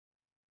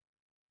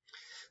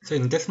So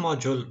in this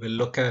module, we'll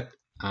look at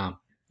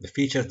the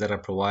features that are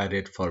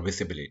provided for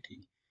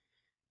visibility.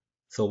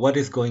 So what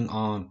is going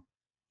on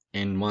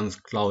in one's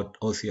cloud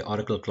OC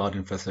Oracle Cloud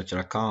Infrastructure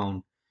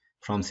account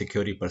from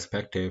security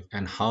perspective,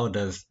 and how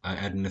does an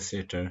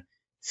administrator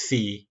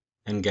see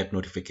and get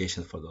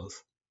notifications for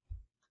those?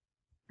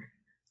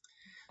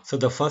 So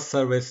the first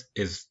service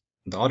is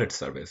the audit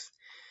service.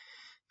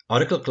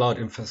 Oracle Cloud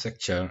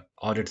Infrastructure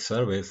Audit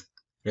Service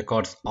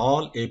records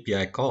all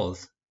API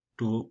calls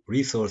to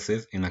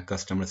resources in a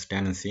customer's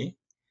tenancy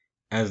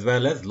as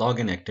well as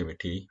login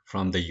activity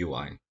from the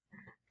UI.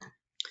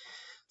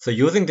 So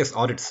using this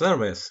audit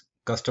service,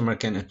 customer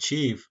can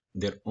achieve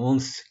their own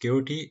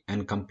security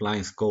and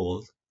compliance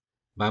goals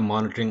by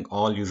monitoring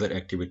all user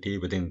activity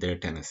within their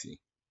tenancy.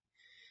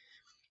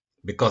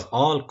 Because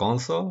all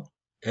console,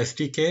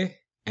 SDK,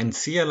 and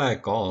CLI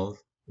calls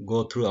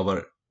go through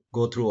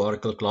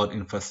Oracle Cloud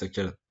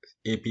Infrastructure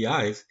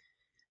APIs,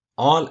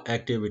 all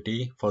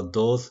activity for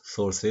those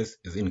sources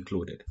is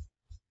included.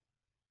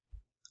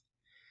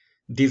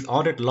 These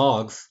audit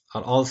logs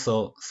are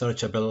also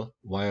searchable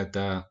via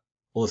the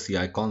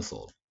OCI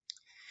console.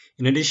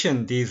 In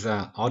addition, these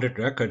audit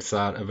records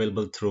are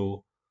available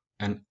through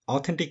an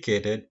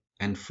authenticated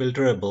and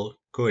filterable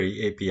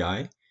query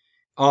API,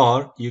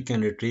 or you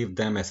can retrieve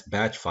them as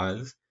batch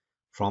files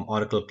from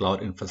Oracle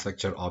Cloud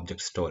Infrastructure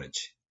Object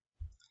Storage.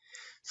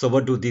 So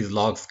what do these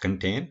logs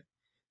contain?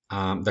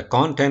 The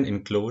content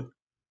include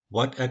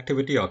what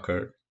activity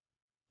occurred,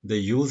 the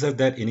user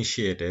that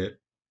initiated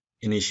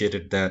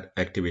that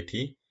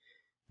activity,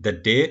 the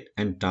date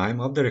and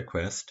time of the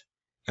request,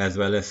 as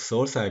well as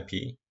source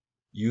IP,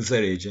 user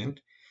agent,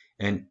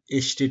 and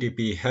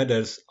HTTP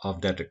headers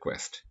of that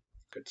request.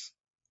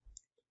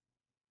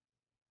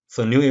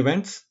 So new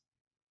events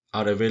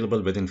are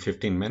available within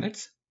 15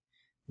 minutes.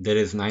 There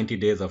is 90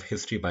 days of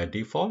history by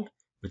default,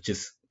 which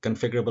is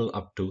configurable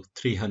up to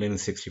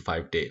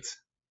 365 days.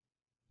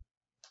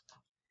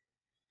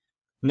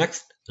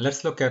 Next,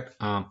 let's look at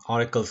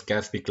Oracle's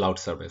CASB Cloud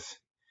Service.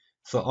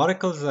 So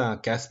Oracle's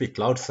CASB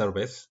Cloud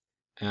Service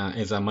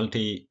is a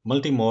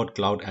multi-mode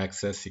cloud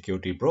access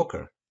security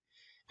broker,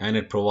 and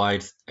it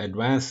provides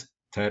advanced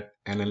threat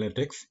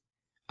analytics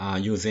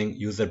using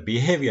user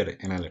behavior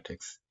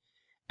analytics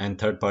and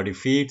third-party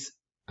feeds,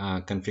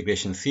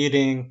 configuration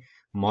seeding,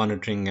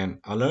 monitoring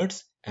and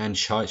alerts, and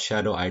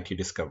shadow IT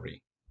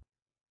discovery.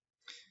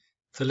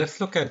 So let's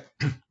look at,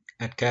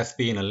 at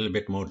CASB in a little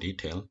bit more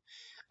detail.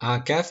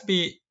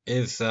 CASB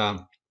is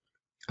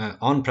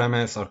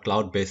on-premise or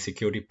cloud-based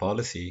security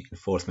policy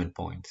enforcement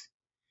points.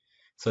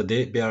 So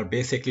they are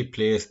basically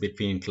placed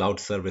between cloud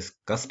service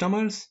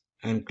customers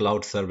and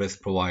cloud service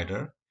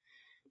provider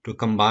to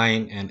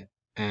combine and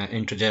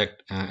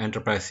interject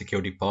enterprise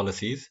security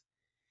policies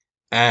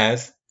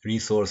as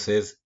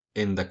resources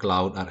in the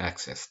cloud are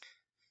accessed.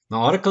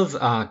 Now, Oracle's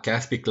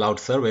CASB Cloud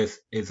Service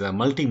is a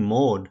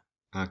multi-mode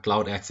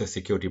cloud access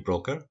security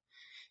broker,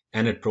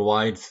 and it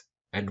provides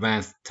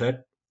advanced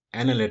threat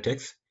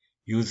analytics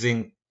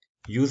using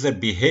user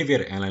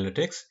behavior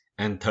analytics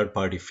and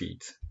third-party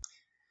feeds.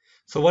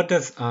 So what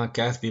does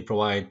CASB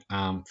provide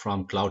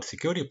from cloud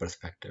security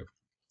perspective?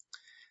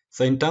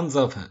 So in terms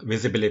of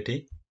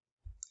visibility,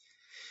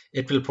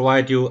 it will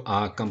provide you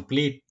a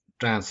complete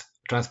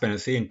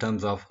transparency in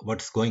terms of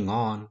what's going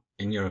on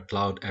in your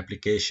cloud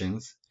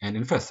applications and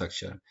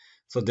infrastructure.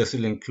 So this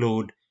will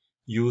include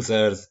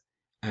users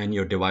and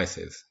your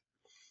devices.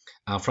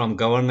 From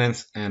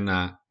governance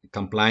and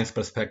compliance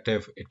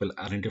perspective, it will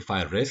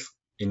identify risk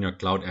in your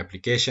cloud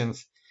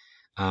applications,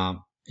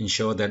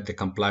 ensure that they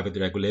comply with the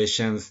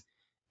regulations,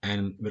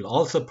 and will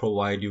also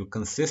provide you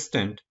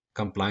consistent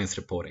compliance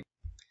reporting.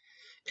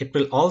 It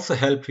will also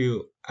help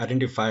you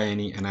identify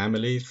any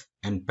anomalies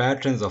and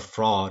patterns of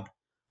fraud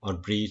or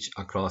breach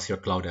across your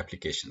cloud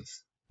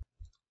applications.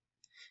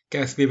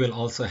 CASB will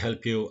also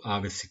help you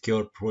with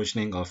secure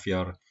provisioning of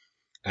your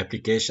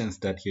applications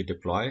that you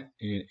deploy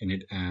in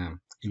it,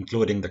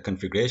 including the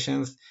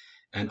configurations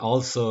and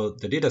also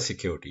the data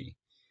security.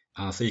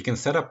 So you can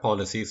set up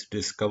policies to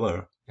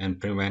discover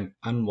and prevent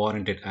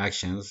unwarranted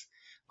actions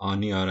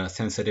on your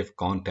sensitive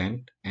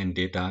content and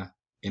data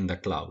in the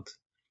cloud.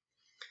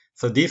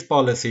 So these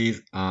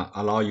policies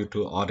allow you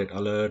to audit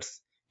alerts,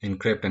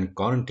 encrypt and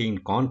quarantine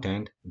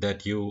content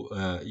that you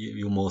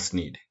most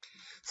need.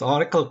 So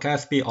Oracle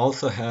CASB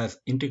also has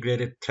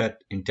integrated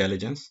threat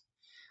intelligence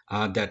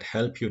that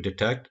help you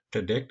detect,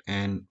 predict,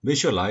 and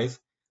visualize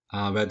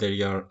whether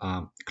your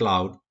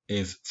cloud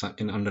is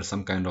under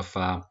some kind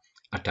of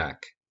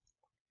attack.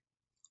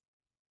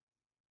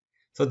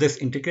 So this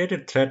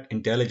integrated threat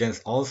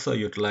intelligence also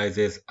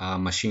utilizes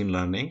machine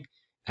learning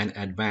and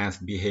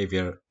advanced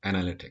behavior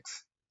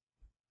analytics.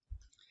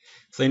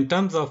 So in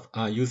terms of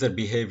user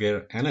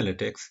behavior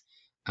analytics,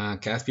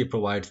 CASB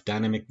provides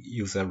dynamic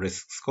user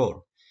risk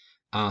score.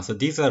 So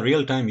these are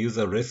real-time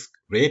user risk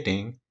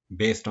rating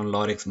based on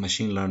Lorix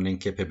machine learning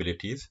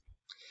capabilities.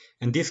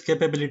 And these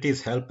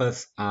capabilities help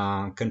us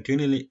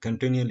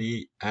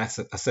continually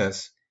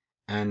assess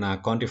and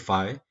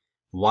quantify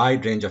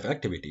wide range of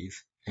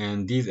activities.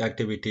 And these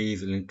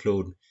activities will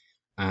include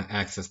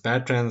access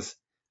patterns,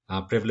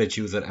 privilege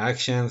user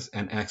actions,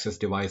 and access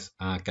device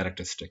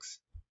characteristics.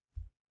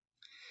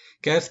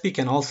 CASB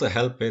can also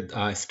help with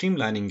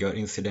streamlining your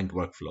incident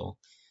workflow.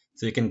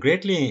 So you can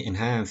greatly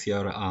enhance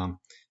your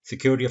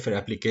security of your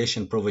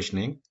application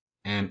provisioning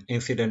and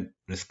incident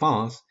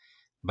response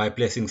by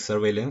placing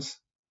surveillance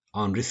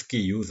on risky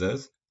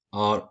users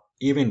or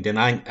even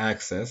denying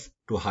access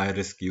to high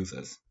risk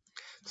users.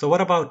 So,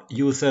 what about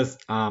users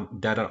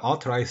that are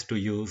authorized to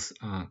use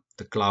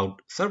the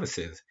cloud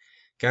services?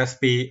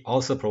 CASB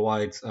also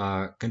provides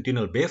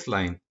continual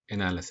baseline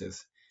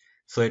analysis.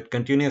 So, it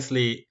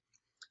continuously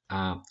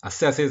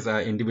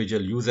assesses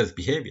individual users'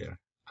 behavior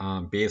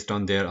based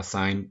on their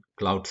assigned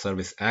cloud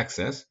service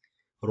access,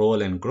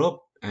 role, and group,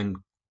 and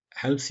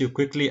helps you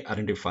quickly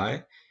identify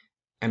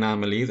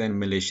anomalies and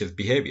malicious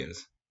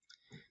behaviors.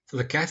 So,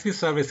 the CASB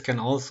service can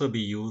also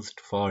be used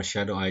for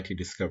shadow IT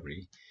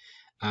discovery.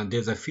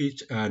 There's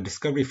a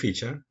discovery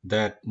feature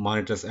that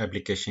monitors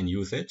application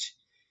usage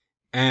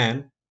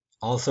and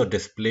also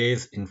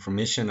displays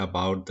information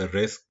about the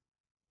risk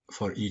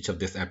for each of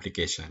this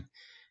application.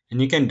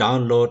 And you can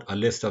download a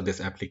list of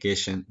this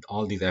application,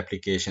 all these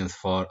applications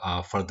for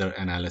further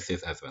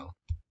analysis as well.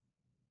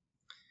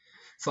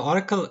 So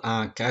Oracle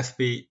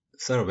CASB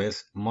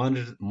service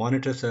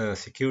monitors the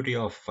security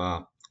of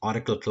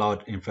Oracle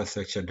Cloud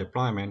infrastructure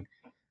deployment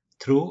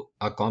through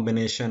a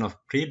combination of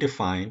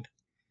predefined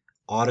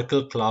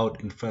Oracle Cloud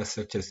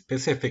Infrastructure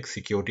specific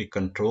security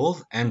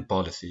controls and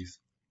policies,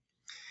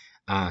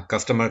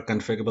 customer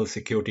configurable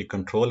security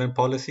control and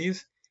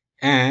policies,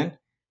 and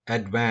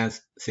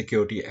advanced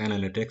security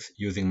analytics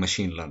using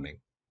machine learning.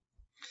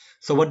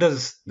 So, what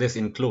does this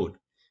include?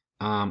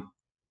 Um,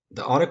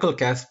 the Oracle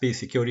CASB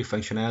security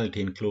functionality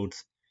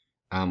includes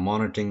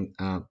monitoring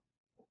uh,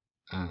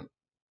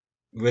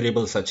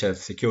 variables such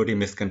as security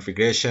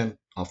misconfiguration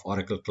of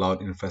Oracle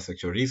Cloud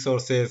Infrastructure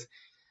resources,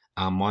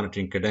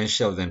 monitoring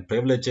credentials and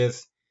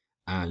privileges,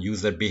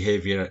 user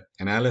behavior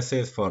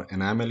analysis for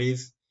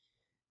anomalies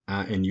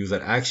in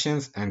user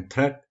actions, and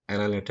threat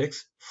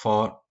analytics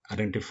for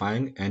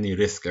identifying any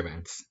risk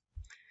events.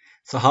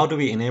 So, how do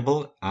we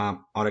enable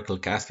Oracle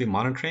CASB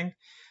monitoring?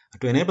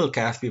 To enable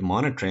CASB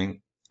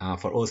monitoring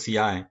for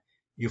OCI,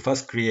 you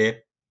first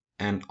create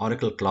an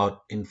Oracle Cloud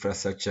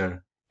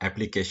Infrastructure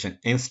application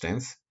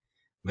instance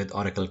with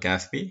Oracle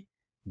CASB.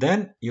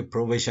 Then you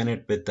provision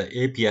it with the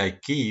API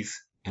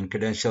keys and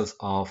credentials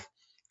of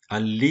a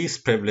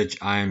least privileged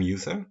IAM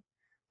user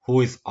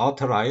who is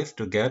authorized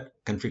to get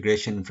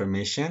configuration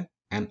information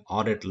and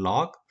audit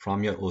log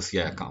from your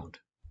OCI account.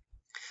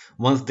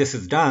 Once this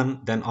is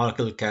done, then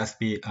Oracle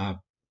CASB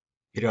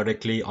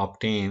periodically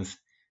obtains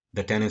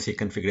the tenancy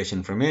configuration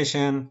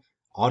information,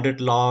 audit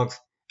logs,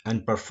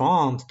 and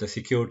performs the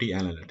security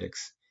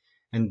analytics.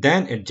 And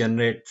then it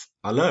generates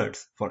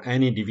alerts for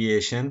any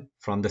deviation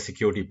from the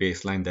security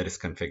baseline that is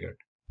configured.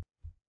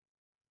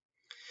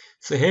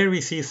 So here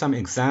we see some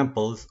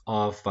examples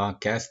of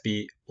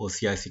CASB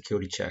OCI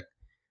security check.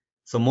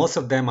 So most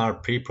of them are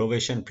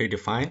pre-provisioned,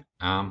 predefined,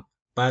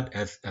 but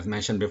as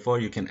mentioned before,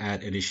 you can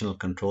add additional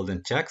controls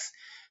and checks.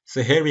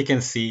 So here we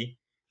can see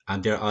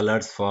there are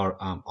alerts for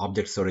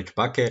object storage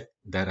bucket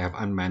that have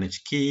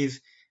unmanaged keys.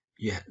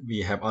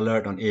 We have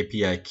alert on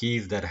API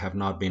keys that have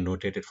not been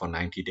rotated for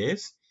 90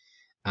 days.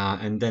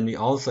 And then we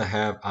also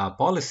have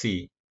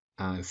policy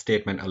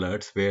statement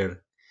alerts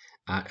where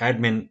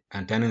admin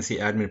and tenancy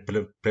admin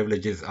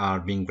privileges are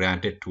being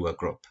granted to a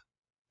group.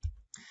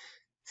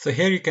 So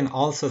here you can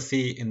also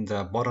see in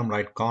the bottom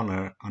right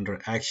corner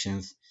under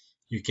actions,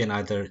 you can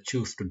either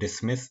choose to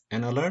dismiss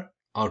an alert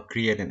or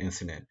create an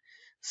incident.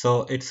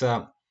 So it's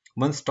a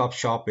one-stop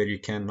shop where you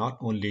can not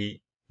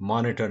only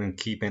monitor and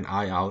keep an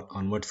eye out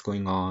on what's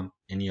going on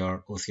in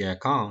your OCI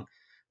account,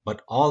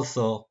 but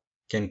also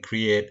can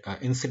create an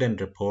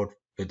incident report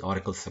with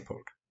Oracle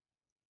support.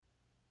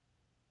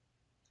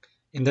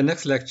 In the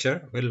next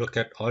lecture, we'll look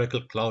at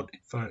Oracle Cloud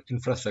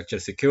Infrastructure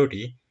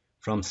Security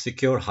from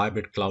secure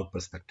hybrid cloud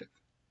perspective.